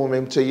ఒప్పుకోము,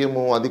 మేము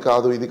చెయ్యము, అది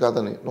కాదు ఇది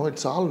కాదని. No,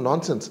 it's all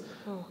non sense.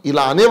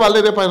 ఇలా అనే వాళ్ళే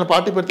రేపు ఆయన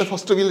పార్టీ పెడితే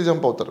ఫస్ట్ వీళ్ళు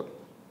జంప్ అవుతారు.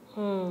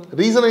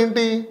 రీజన్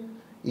ఏంటి?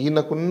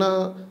 ఈయనకున్న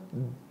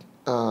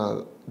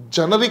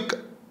జనరిక్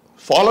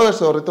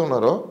ఫాలోవర్స్ ఎవరైతే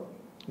ఉన్నారో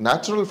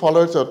న్యాచురల్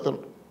ఫాలోవర్స్ ఎవరితో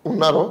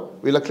ఉన్నారో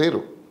వీళ్ళకి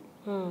లేరు.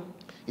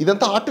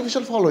 ఇదంతా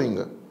ఆర్టిఫిషియల్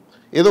ఫాలోయింగ్.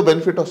 ఏదో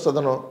బెనిఫిట్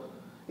వస్తుందనో,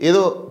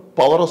 ఏదో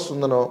పవర్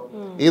వస్తుందనో,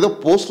 ఏదో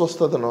పోస్ట్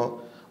వస్తుందనో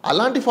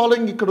అలాంటి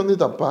ఫాలోయింగ్ ఇక్కడ ఉంది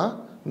తప్ప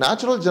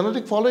న్యాచురల్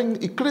జెనరిక్ ఫాలోయింగ్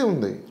ఇక్కడే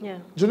ఉంది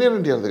జూనియర్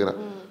ఎన్టీఆర్ దగ్గర.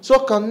 సో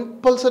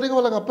కంపల్సరీగా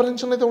వాళ్ళకి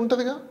అప్రహెన్షన్ అయితే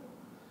ఉంటుందిగా.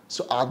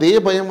 సో అదే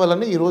భయం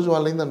వల్లనే ఈరోజు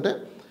వాళ్ళు ఏంటంటే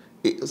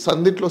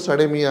సందిట్లో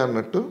సడేమియా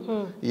అన్నట్టు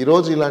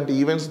ఈరోజు ఇలాంటి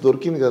ఈవెంట్స్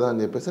దొరికింది కదా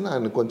అని చెప్పేసి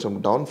ఆయన కొంచెం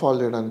డౌన్ఫాల్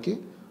చేయడానికి,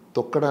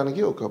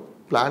 తొక్కడానికి ఒక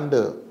ప్లాన్డ్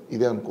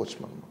ఇదే అనుకోవచ్చు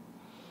మనం.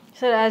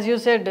 సార్ యాజ్ యూ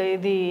సెడ్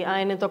ఇది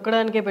ఆయన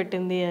తొక్కడానికే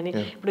పెట్టింది అని.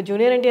 ఇప్పుడు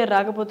జూనియర్ ఎన్టీఆర్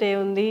రాకపోతే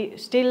ఏముంది,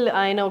 స్టిల్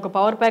ఆయన ఒక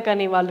పవర్ ప్యాక్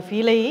అని వాళ్ళు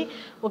ఫీల్ అయ్యి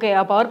ఓకే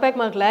ఆ పవర్ ప్యాక్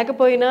మాకు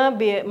లేకపోయినా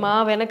మా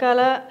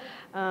వెనకాల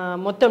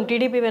మొత్తం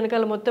టీడీపీ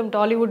వెనకాల మొత్తం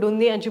టాలీవుడ్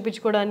ఉంది అని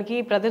చూపించుకోవడానికి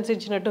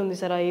ప్రదర్శించినట్టు ఉంది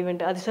సార్ ఆ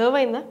ఈవెంట్. అది సర్వ్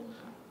అయిందా,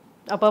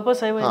 ఆ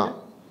పర్పస్ సర్వ్ అయిందా?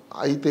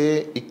 అయితే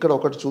ఇక్కడ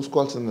ఒకటి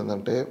చూసుకోవాల్సింది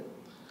ఏంటంటే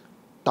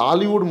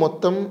టాలీవుడ్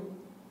మొత్తం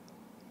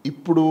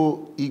ఇప్పుడు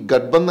ఈ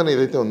గఠబంధన్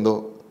ఏదైతే ఉందో,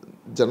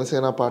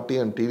 Janasena party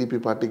and TDP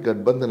party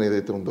gathbandhan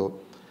ఏదైతే ఉందో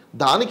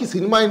దానికి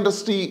సినిమా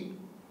ఇండస్ట్రీ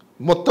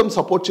మొత్తం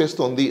సపోర్ట్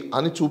చేస్తోంది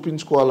అని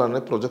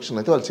చూపించుకోవాలనే ప్రొజెక్షన్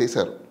అయితే వాళ్ళు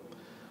చేశారు.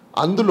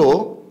 అందులో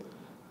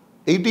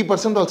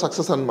 80% వాళ్ళు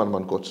సక్సెస్ అని మనం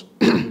అనుకోవచ్చు.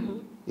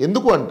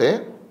 ఎందుకు అంటే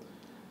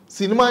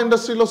సినిమా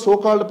ఇండస్ట్రీలో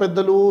సోకాల్డ్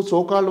పెద్దలు,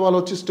 సోకాల్డ్ వాళ్ళు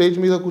వచ్చి స్టేజ్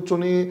మీద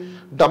కూర్చొని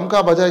డమ్కా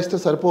బజాయిస్తే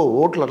సరిపో,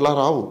 ఓట్లు అట్లా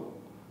రావు.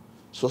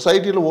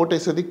 సొసైటీలో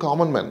ఓటేసేది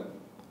కామన్ మ్యాన్.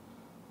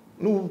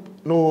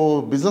 నువ్వు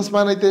బిజినెస్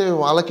మ్యాన్ అయితే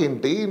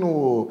వాళ్ళకేంటి,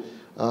 నువ్వు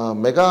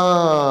మెగా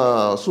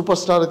సూపర్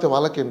స్టార్ అయితే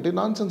వాళ్ళకేంటి,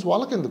 నాన్ సెన్స్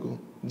వాళ్ళకెందుకు.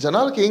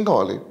 జనాలకి ఏం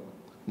కావాలి?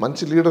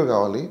 మంచి లీడర్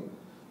కావాలి,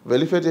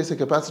 వెలిఫై చేసే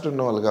కెపాసిటీ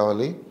ఉన్న వాళ్ళు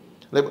కావాలి.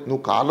 లేకపోతే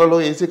నువ్వు కార్లలో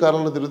ఏసీ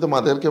కార్లలో తిరిగితే మా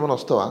దగ్గరికి ఏమైనా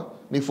వస్తావా?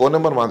 నీ ఫోన్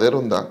నెంబర్ మా దగ్గర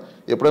ఉందా?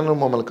 ఎప్పుడైనా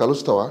నువ్వు మమ్మల్ని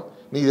కలుస్తావా?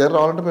 నీ దగ్గర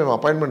రావాలంటే మేము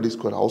అపాయింట్మెంట్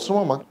తీసుకోవాలి,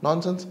 అవసరమా మాకు?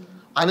 నాన్ సెన్స్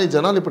అనే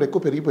జనాలు ఇప్పుడు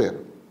ఎక్కువ పెరిగిపోయారు.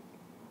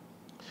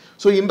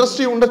 సో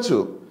ఇండస్ట్రీ ఉండొచ్చు,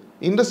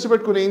 ఇండస్ట్రీ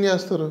పెట్టుకుని ఏం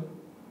చేస్తారు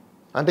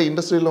అంటే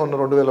ఇండస్ట్రీలో ఉన్న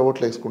 2000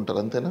 ఓట్లు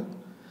వేసుకుంటారు అంతేనా?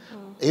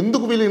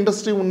 ఎందుకు వీళ్ళు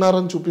ఇండస్ట్రీ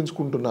ఉన్నారని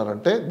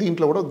చూపించుకుంటున్నారంటే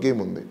దీంట్లో కూడా ఒక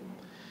గేమ్ ఉంది.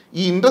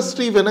 ఈ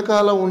ఇండస్ట్రీ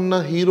వెనకాల ఉన్న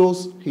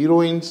heroes,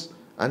 heroines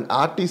and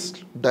artist,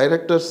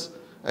 directors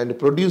and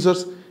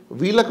producers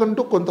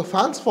వీళ్ళకంటూ కొంత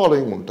ఫ్యాన్స్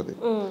ఫాలోయింగ్ ఉంటుంది.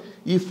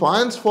 ఈ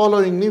ఫ్యాన్స్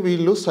ఫాలోయింగ్ని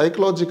వీళ్ళు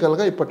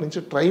సైకలాజికల్గా ఇప్పటి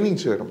నుంచి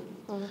ట్రైనింగ్ చేయడం.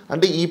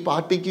 అంటే ఈ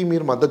పార్టీకి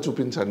మీరు మద్దతు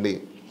చూపించండి,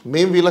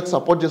 మేము వీళ్ళకి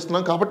సపోర్ట్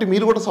చేస్తున్నాం కాబట్టి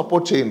మీరు కూడా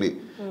సపోర్ట్ చేయండి.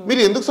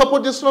 మీరు ఎందుకు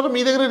సపోర్ట్ చేస్తున్నారో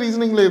మీ దగ్గర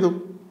రీజనింగ్ లేదు.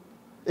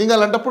 ఇంకా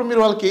అలాంటప్పుడు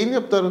మీరు వాళ్ళకి ఏం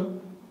చెప్తారు?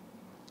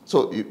 So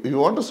you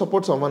want to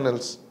support someone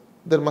else,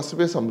 there must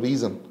be some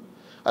reason.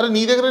 అరే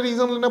నీ దగ్గర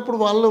రీజన్ లేనప్పుడు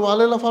వాళ్ళు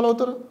ఎలా ఫాలో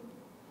అవుతారు?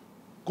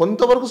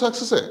 కొంతవరకు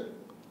సక్సెసే,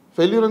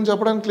 ఫెయిల్యూర్ అని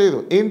చెప్పడానికి లేదు.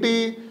 ఏంటి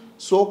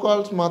సో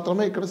కాల్స్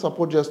మాత్రమే ఇక్కడ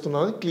సపోర్ట్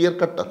చేస్తున్నారని క్లియర్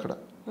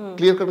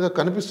కట్గా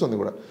కనిపిస్తుంది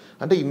కూడా.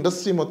 అంటే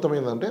ఇండస్ట్రీ మొత్తం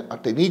ఏంటంటే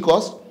అట్ ఎనీ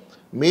కాస్ట్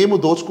మేము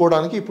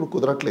దోచుకోవడానికి ఇప్పుడు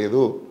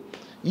కుదరట్లేదు.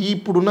 ఈ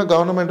ఇప్పుడున్న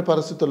గవర్నమెంట్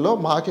పరిస్థితుల్లో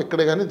మాకు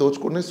ఎక్కడే కానీ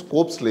దోచుకునే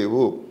స్కోప్స్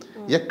లేవు.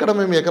 ఎక్కడ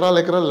మేము ఎకరాల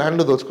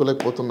ల్యాండ్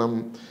దోచుకోలేకపోతున్నాం.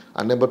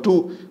 అండ్ నెంబర్ 2,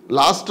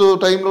 లాస్ట్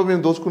టైంలో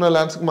మేము దోచుకున్న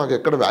ల్యాండ్స్కి మాకు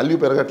ఎక్కడ వాల్యూ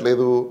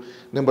పెరగట్లేదు.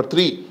 నెంబర్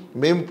 3,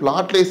 మేము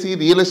ప్లాట్లు వేసి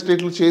రియల్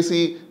ఎస్టేట్లు చేసి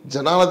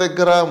జనాల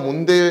దగ్గర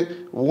ముందే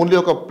ఓన్లీ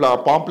ఒక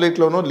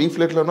పాంప్లెట్లోనో,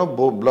 లీఫ్లెట్లోనో,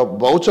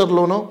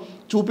 బౌచర్లోనో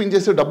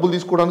చూపించేసి డబ్బులు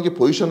తీసుకోవడానికి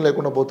పొజిషన్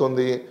లేకుండా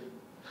పోతుంది.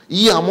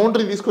 ఈ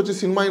అమౌంట్ని తీసుకొచ్చి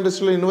సినిమా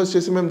ఇండస్ట్రీలో ఇన్వెస్ట్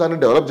చేసి మేము దాన్ని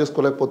డెవలప్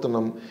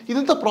చేసుకోలేకపోతున్నాం.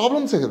 ఇదంతా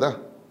ప్రాబ్లమ్సే కదా.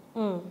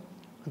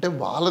 అంటే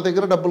వాళ్ళ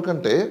దగ్గర డబ్బుల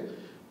కంటే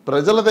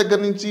ప్రజల దగ్గర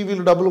నుంచి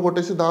వీళ్ళు డబ్బులు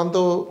కొట్టేసి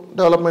దాంతో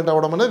డెవలప్మెంట్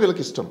అవ్వడం అనేది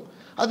వీళ్ళకి ఇష్టం.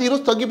 అది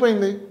ఈరోజు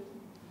తగ్గిపోయింది.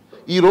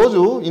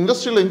 ఈరోజు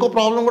ఇండస్ట్రీలో ఇంకో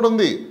ప్రాబ్లం కూడా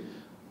ఉంది.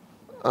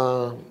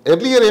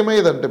 ఎర్లియర్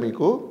ఏమయ్యేదంటే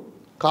మీకు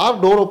కార్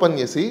డోర్ ఓపెన్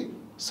చేసి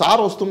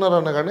సార్ వస్తున్నారు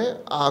అనగానే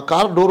ఆ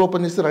కార్ డోర్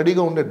ఓపెన్ చేసి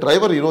రెడీగా ఉండే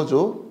డ్రైవర్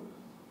ఈరోజు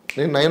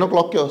నేను 9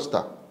 o'clockకే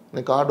వస్తా,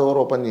 నేను కార్ డోర్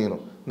ఓపెన్ చేయను,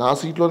 నా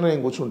సీట్లోనే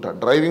నేను కూర్చుంటా,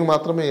 డ్రైవింగ్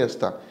మాత్రమే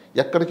చేస్తా,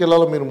 ఎక్కడికి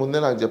వెళ్ళాలో మీరు ముందే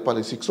నాకు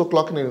చెప్పాలి, 6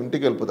 o'clock నేను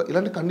ఇంటికి వెళ్ళిపోతా.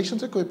 ఇలాంటి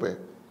కండిషన్స్ ఎక్కువైపోయాయి.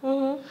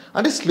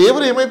 అంటే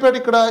స్లేవర్ ఏమైపోయాడు,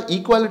 ఇక్కడ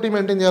ఈక్వాలిటీ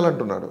మెయింటైన్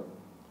చేయాలంటున్నాడు.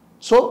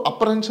 సో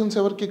అప్రహెన్షన్స్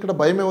ఎవరికి, ఇక్కడ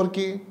భయం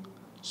ఎవరికి?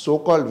 So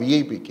called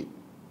విఐపికి.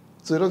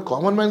 సో ఈరోజు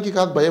కామన్ మ్యాన్కి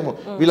కాదు భయము.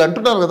 వీళ్ళు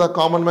అంటున్నారు కదా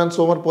కామన్ మ్యాన్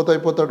సోమరిపోత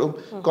అయిపోతాడు,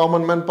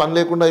 కామన్ మ్యాన్ పని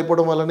లేకుండా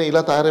అయిపోవడం వల్లనే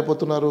ఇలా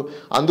తయారైపోతున్నారు,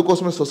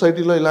 అందుకోసమే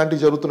సొసైటీలో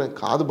ఇలాంటివి జరుగుతున్నాయి.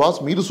 కాదు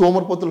బాస్, మీరు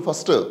సోమరిపోతులు.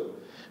 ఫస్ట్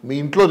మీ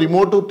ఇంట్లో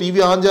రిమోట్ టీవీ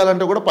ఆన్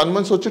చేయాలంటే కూడా పని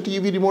మనిషి వచ్చి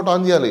టీవీ రిమోట్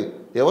ఆన్ చేయాలి.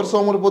 ఎవరు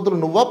సోమరిపోతులు,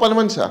 నువ్వా పని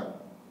మనిషా?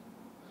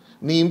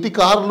 నీ ఇంటి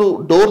కార్లు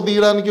డోర్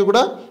తీయడానికి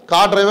కూడా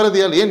కార్ డ్రైవరే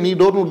తీయాలి. నీ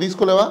డోర్ నువ్వు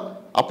తీసుకోలేవా?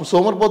 అప్పుడు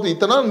సోమరిపోతు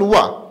ఇతనా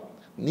నువ్వా?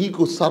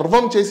 నీకు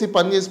సర్వం చేసి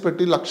పని చేసి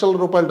పెట్టి లక్షల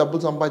రూపాయలు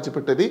డబ్బులు సంపాదించి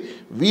పెట్టేది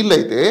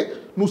వీళ్ళైతే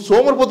నువ్వు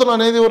సోమరిపోతులు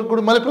అనేది వరకు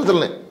కూడా మళ్ళీ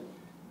ప్రజలనే.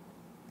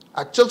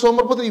 యాక్చువల్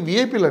సోమరిపోతులు ఈ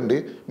విఐపీలు అండి.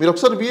 మీరు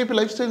ఒకసారి విఐపీ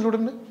లైఫ్ స్టైల్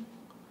చూడండి.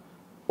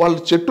 వాళ్ళు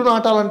చెట్టు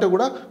నాటాలంటే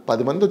కూడా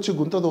 10 మంది వచ్చి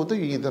గుంత తవ్వుతూ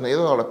ఇతను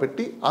ఏదో అలా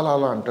పెట్టి అలా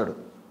అంటాడు.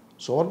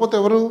 సోమరిపోతు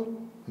ఎవరు?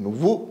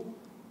 నువ్వు.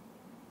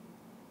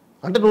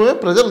 అంటే నువ్వే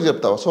ప్రజలకు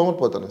చెప్తావా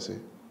సోమరిపోతు అనేసి?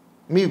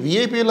 మీ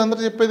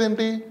విఐపీలందరూ చెప్పేది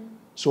ఏంటి?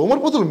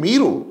 సోమరిపోతులు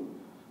మీరు.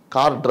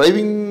 కార్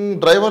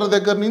డ్రైవర్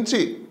దగ్గర నుంచి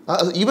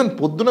ఈవెన్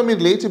పొద్దున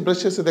మీరు లేచి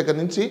బ్రష్ చేసే దగ్గర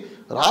నుంచి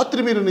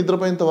రాత్రి మీరు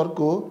నిద్రపోయేంత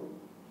వరకు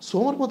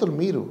సోమరిపోతులు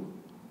మీరు.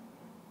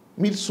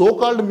 మీరు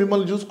సోకాల్డ్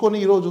మిమ్మల్ని చూసుకొని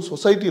ఈరోజు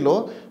సొసైటీలో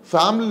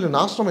ఫ్యామిలీలు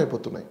నాశనం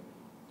అయిపోతున్నాయి.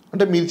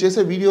 అంటే మీరు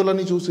చేసే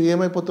వీడియోలన్నీ చూసి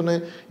ఏమైపోతున్నాయి,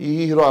 ఈ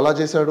హీరో అలా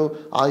చేశాడు,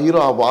 ఆ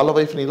హీరో వాళ్ళ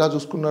వైఫ్ని ఇలా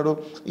చూసుకున్నాడు,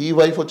 ఈ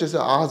వైఫ్ వచ్చేసి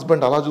ఆ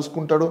హస్బెండ్ అలా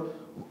చూసుకుంటాడు.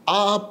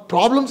 ఆ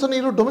ప్రాబ్లమ్స్ అని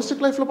ఈరోజు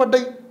డొమెస్టిక్ లైఫ్లో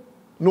పడ్డాయి.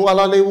 నువ్వు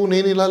అలా లేవు,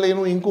 నేను ఇలా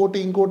లేను,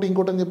 ఇంకోటి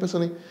అని చెప్పేసి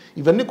అని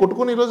ఇవన్నీ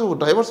కొట్టుకొని ఈరోజు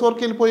డ్రైవర్స్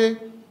వరకు వెళ్ళిపోయాయి.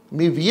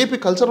 మీ విఐపి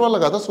కల్చర్ వల్ల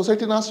కదా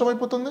సొసైటీ నాశనం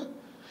అయిపోతుంది.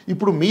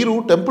 ఇప్పుడు మీరు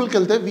టెంపుల్కి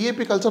వెళ్తే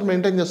విఐపి కల్చర్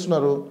మెయింటైన్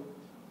చేస్తున్నారు.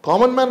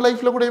 కామన్ మ్యాన్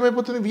లైఫ్లో కూడా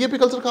ఏమైపోతుంది, విఐపి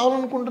కల్చర్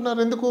కావాలనుకుంటున్నారు.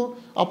 ఎందుకు?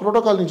 ఆ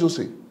ప్రోటోకాల్ని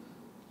చూసి.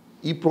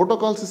 ఈ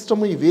ప్రోటోకాల్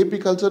సిస్టమ్, ఈ విఐపి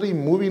కల్చర్, ఈ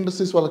మూవీ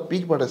ఇండస్ట్రీస్ వాళ్ళకి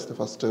పీక్ పడేస్తే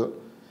ఫస్ట్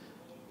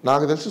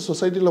నాకు తెలిసి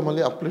సొసైటీలో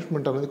మళ్ళీ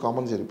అప్లిఫ్ట్మెంట్ అనేది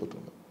కామన్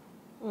జరిగిపోతుంది.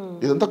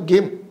 ఇదంతా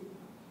గేమ్.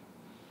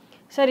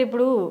 సార్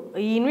ఇప్పుడు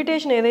ఈ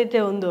ఇన్విటేషన్ ఏదైతే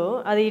ఉందో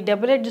అది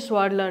డబుల్ ఎడ్జ్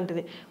స్వార్డ్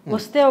లాంటిది.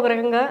 వస్తే ఒక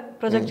రకంగా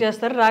ప్రొజెక్ట్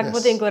చేస్తారు,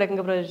 రాకపోతే ఇంకో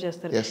రకంగా ప్రొజెక్ట్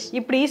చేస్తారు.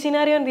 ఇప్పుడు ఈ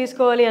సినారియోని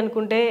తీసుకోవాలి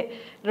అనుకుంటే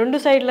రెండు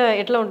సైడ్ల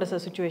ఎట్లా ఉంటుంది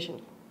సార్ సిచ్యువేషన్?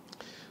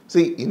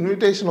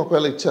 ఇన్విటేషన్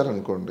ఒకవేళ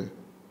ఇచ్చారనుకోండి,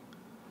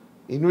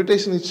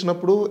 ఇన్విటేషన్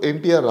ఇచ్చినప్పుడు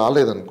ఎన్టీఆర్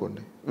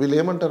రాలేదనుకోండి, వీళ్ళు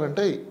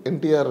ఏమంటారంటే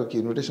ఎన్టీఆర్కి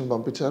ఇన్విటేషన్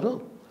పంపించారు,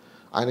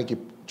 ఆయనకి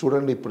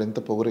చూడండి ఇప్పుడు ఎంత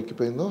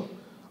పొగరెక్కిపోయిందో,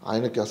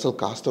 ఆయనకి అసలు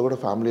కాస్త కూడా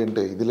ఫ్యామిలీ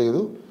అంటే ఇది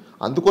లేదు,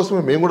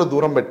 అందుకోసమే మేము కూడా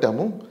దూరం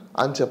పెట్టాము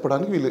అని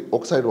చెప్పడానికి వీళ్ళు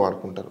ఒక సైడ్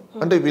వాడుకుంటారు.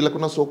 అంటే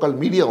వీళ్ళకున్న సోకాల్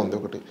మీడియా ఉంది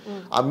ఒకటి.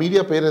 ఆ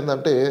మీడియా పేరు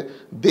ఏంటంటే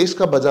దేశ్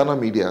కా బజానా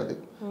మీడియా. అది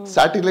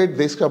శాటిలైట్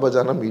దేశ్ కా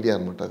బజానా మీడియా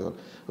అనమాట. అది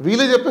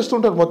వీళ్ళే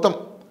చెప్పేస్తుంటారు,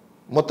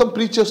 మొత్తం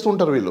ప్రీచ్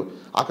చేస్తుంటారు వీళ్ళు.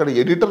 అక్కడ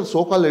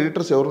సోకాల్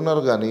ఎడిటర్స్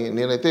ఎవరున్నారు కానీ,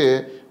 నేనైతే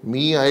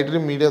మీ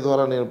iDream మీడియా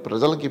ద్వారా నేను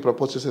ప్రజలకి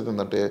ప్రపోజ్ చేసేది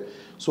ఏంటంటే,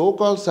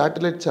 సోకాల్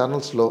శాటిలైట్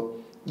ఛానల్స్లో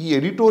ఈ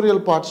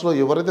ఎడిటోరియల్ పార్ట్స్లో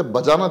ఎవరైతే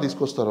బజానా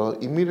తీసుకొస్తారో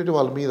ఇమ్మీడియట్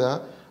వాళ్ళ మీద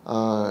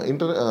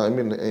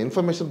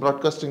ఇన్ఫర్మేషన్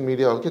బ్రాడ్కాస్టింగ్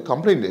మీడియా వాళ్ళకి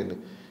కంప్లైంట్ చేయండి.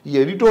 ఈ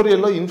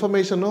ఎడిటోరియల్లో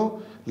ఇన్ఫర్మేషన్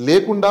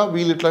లేకుండా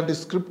వీళ్ళు ఇట్లాంటి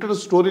స్క్రిప్టెడ్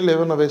స్టోరీలు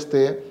ఏమైనా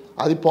వేస్తే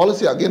అది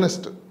పాలసీ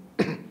అగేనెస్ట్,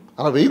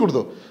 అలా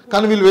వేయకూడదు,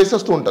 కానీ వీళ్ళు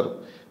వేసేస్తూ ఉంటారు.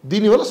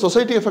 దీనివల్ల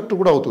సొసైటీ ఎఫెక్ట్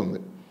కూడా అవుతుంది.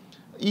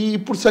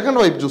 ఇప్పుడు సెకండ్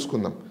వైపు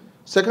చూసుకుందాం.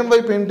 సెకండ్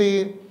వైపు ఏంటి,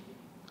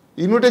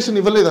 ఇన్విటేషన్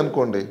ఇవ్వలేదు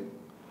అనుకోండి,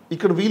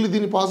 ఇక్కడ వీళ్ళు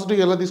దీన్ని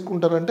పాజిటివ్గా ఎలా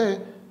తీసుకుంటారంటే,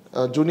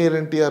 జూనియర్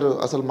ఎన్టీఆర్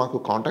అసలు మాకు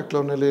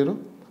కాంటాక్ట్లోనే లేరు,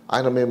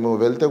 ఆయన మేము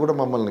వెళ్తే కూడా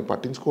మమ్మల్ని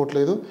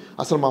పట్టించుకోవట్లేదు,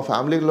 అసలు మా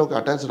ఫ్యామిలీలోకి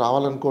అటాచ్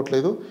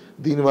రావాలనుకోవట్లేదు,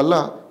 దీనివల్ల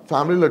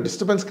ఫ్యామిలీలో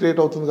డిస్టర్బెన్స్ క్రియేట్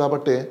అవుతుంది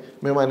కాబట్టి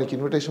మేము ఆయనకి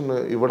ఇన్విటేషన్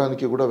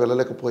ఇవ్వడానికి కూడా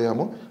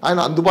వెళ్ళలేకపోయాము, ఆయన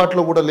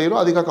అందుబాటులో కూడా లేరు,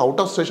 అది కాక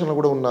అవుట్ ఆఫ్ స్టేషన్లో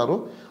కూడా ఉన్నారు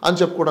అని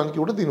చెప్పుకోవడానికి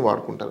కూడా దీన్ని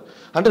వాడుకుంటారు.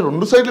 అంటే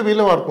రెండు సైడ్లు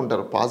వీళ్ళే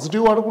వాడుకుంటారు,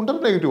 పాజిటివ్ వాడుకుంటారు,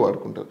 నెగిటివ్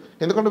వాడుకుంటారు.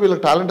 ఎందుకంటే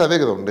వీళ్ళకి టాలెంట్ అదే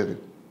కదా ఉండేది.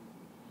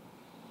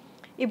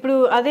 ఇప్పుడు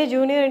అదే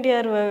జూనియర్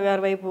ఎన్టీఆర్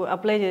గారి వైపు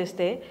అప్లై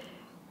చేస్తే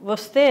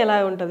వస్తే ఎలా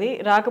ఉంటుంది,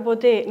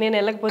 రాకపోతే నేను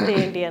వెళ్ళకపోతే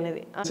ఏంటి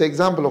అనేది.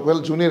 ఎగ్జాంపుల్,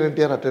 ఒకవేళ junior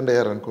NTR attend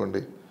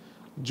అయ్యారనుకోండి,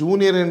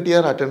 junior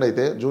NTR attend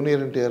అయితే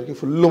జూనియర్ ఎన్టీఆర్కి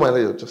ఫుల్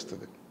మైలేజ్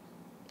వచ్చేస్తుంది.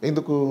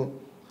 ఎందుకు?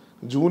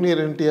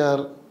 జూనియర్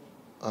ఎన్టీఆర్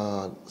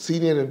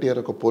సీనియర్ ఎన్టీఆర్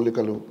యొక్క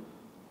పోలికలు,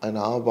 ఆయన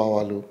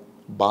హావభావాలు,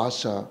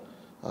 భాష,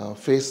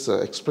 ఫేస్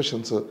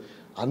ఎక్స్ప్రెషన్స్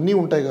అన్నీ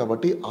ఉంటాయి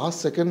కాబట్టి ఆ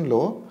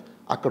సెకండ్లో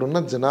అక్కడున్న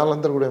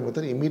జనాలందరూ కూడా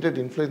ఏమవుతారు, ఇమీడియట్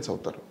ఇన్ఫ్లుయెన్స్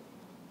అవుతారు.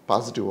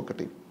 పాజిటివ్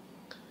ఒకటి.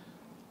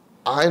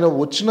 ఆయన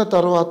వచ్చిన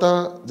తర్వాత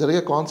జరిగే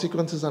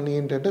కాన్సిక్వెన్సెస్ అన్నీ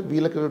ఏంటంటే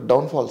వీళ్ళకి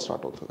డౌన్ఫాల్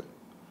స్టార్ట్ అవుతుంది.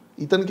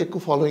 ఇతనికి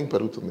ఎక్కువ ఫాలోయింగ్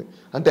పెరుగుతుంది,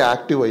 అంటే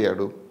యాక్టివ్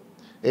అయ్యాడు.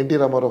 ఎన్టీ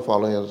రామారావు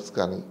ఫాలోయర్స్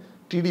కానీ,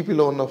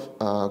 టీడీపీలో ఉన్న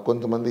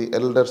కొంతమంది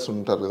ఎల్డర్స్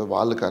ఉంటారు కదా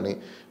వాళ్ళు కానీ,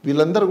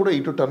 వీళ్ళందరూ కూడా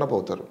ఇటు టర్నప్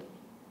అవుతారు.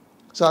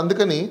 సో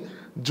అందుకని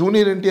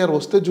జూనియర్ ఎన్టీఆర్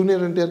వస్తే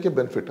జూనియర్ ఎన్టీఆర్కే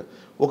బెనిఫిట్.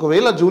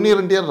 ఒకవేళ జూనియర్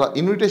ఎన్టీఆర్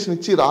ఇన్విటేషన్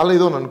ఇచ్చి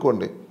రాలేదు అని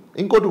అనుకోండి,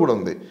 ఇంకోటి కూడా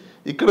ఉంది,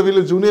 ఇక్కడ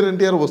వీళ్ళు జూనియర్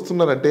ఎన్టీఆర్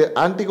వస్తున్నారంటే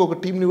యాంటీకి ఒక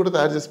టీంని కూడా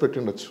తయారు చేసి పెట్టి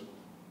ఉండొచ్చు.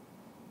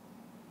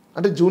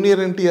 అంటే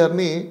జూనియర్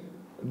ఎన్టీఆర్ని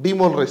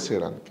డిమోలరైజ్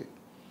చేయడానికి.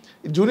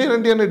 జూనియర్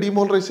ఎన్టీఆర్ని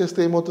డిమోలరైజ్ చేస్తే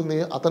ఏమవుతుంది,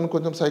 అతను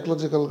కొంచెం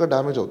సైకలాజికల్గా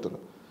డ్యామేజ్ అవుతుంది.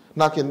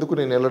 నాకు ఎందుకు,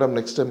 నేను వెళ్ళడం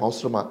నెక్స్ట్ టైం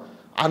అవసరమా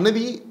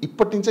అనేది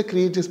ఇప్పటి నుంచే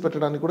క్రియేట్ చేసి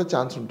పెట్టడానికి కూడా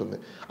ఛాన్స్ ఉంటుంది.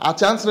 ఆ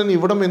ఛాన్స్ నేను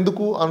ఇవ్వడం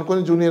ఎందుకు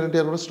అనుకొని జూనియర్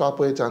ఎన్టీఆర్ కూడా స్టాప్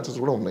అయ్యే ఛాన్సెస్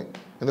కూడా ఉన్నాయి.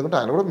 ఎందుకంటే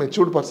ఆయన కూడా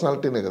మెచ్యూర్డ్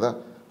పర్సనాలిటీనే కదా,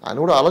 ఆయన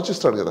కూడా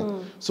ఆలోచిస్తాడు కదా.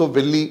 సో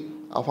వెళ్ళి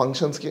ఆ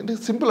ఫంక్షన్స్కి, అంటే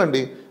సింపుల్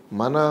అండి,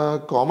 మన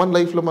కామన్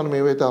లైఫ్లో మనం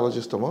ఏవైతే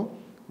ఆలోచిస్తామో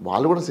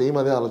వాళ్ళు కూడా సేమ్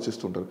అదే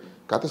ఆలోచిస్తుంటారు.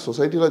 కాకపోతే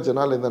సొసైటీలో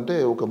జనాలు ఏంటంటే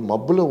ఒక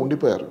మబ్బులో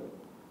ఉండిపోయారు,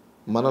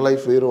 మన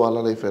లైఫ్ వేరు వాళ్ళ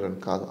లైఫ్ వేరు అని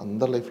కాదు,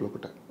 అందరి లైఫ్లో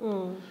ఒకటే.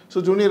 సో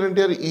జూనియర్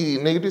ఎన్టీఆర్ ఈ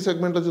నెగిటివ్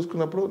సెగ్మెంట్లో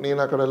చూసుకున్నప్పుడు, నేను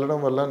అక్కడ వెళ్ళడం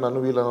వల్ల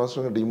నన్ను వీళ్ళు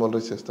అనవసరంగా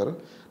డిమోలరైజ్ చేస్తారు,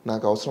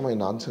 నాకు అవసరమైన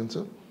నాన్ సెన్స్,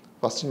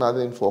 ఫస్ట్ నాది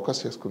నేను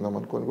ఫోకస్ చేసుకుందాం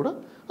అనుకొని కూడా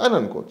ఆయన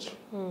అనుకోవచ్చు.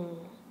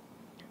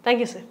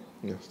 Thank you sir.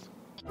 ఎస్.